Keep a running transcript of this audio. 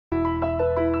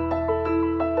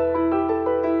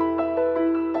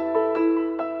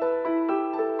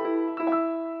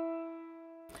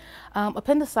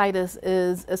Appendicitis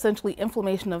is essentially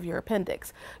inflammation of your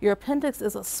appendix. Your appendix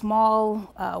is a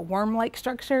small worm-like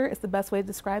structure, is the best way to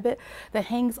describe it, that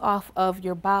hangs off of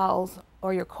your bowels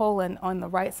or your colon on the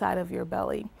right side of your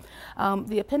belly.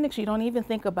 The appendix you don't even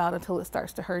think about until it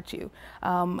starts to hurt you.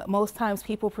 Most times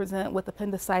people present with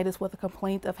appendicitis with a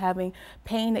complaint of having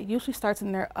pain that usually starts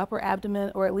in their upper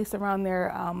abdomen or at least around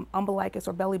their umbilicus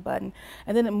or belly button,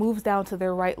 and then it moves down to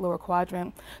their right lower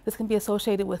quadrant. This can be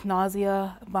associated with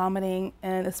nausea, vomiting,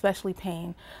 and especially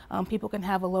pain. People can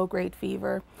have a low-grade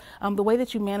fever. The way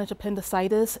that you manage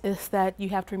appendicitis is that you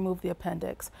have to remove the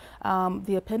appendix.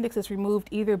 The appendix is removed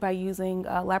either by using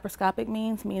laparoscopic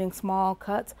means, meaning small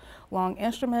cuts, long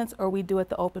instruments, or we do it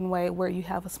the open way where you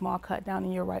have a small cut down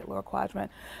in your right lower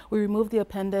quadrant. We remove the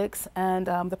appendix and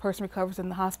the person recovers in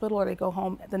the hospital or they go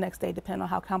home the next day, depending on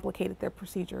how complicated their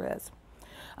procedure is.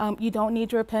 You don't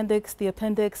need your appendix. The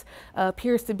appendix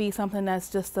appears to be something that's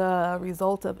just a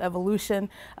result of evolution.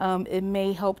 It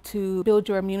may help to build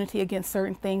your immunity against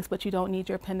certain things, but you don't need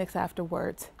your appendix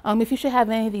afterwards. If you should have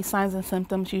any of these signs and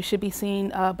symptoms, you should be seen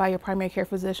by your primary care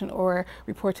physician or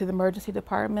report to the emergency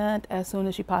department as soon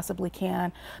as you possibly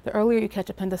can. The earlier you catch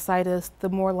appendicitis, the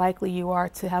more likely you are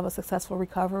to have a successful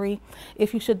recovery.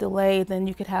 If you should delay, then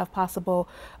you could have possible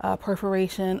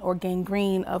perforation or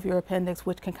gangrene of your appendix,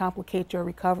 which can complicate your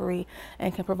recovery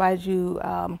and can provide you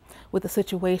with a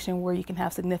situation where you can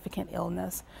have significant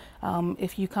illness.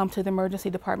 If you come to the emergency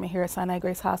department here at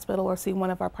Sinai-Grace Hospital or see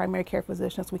one of our primary care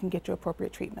physicians, we can get you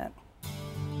appropriate treatment.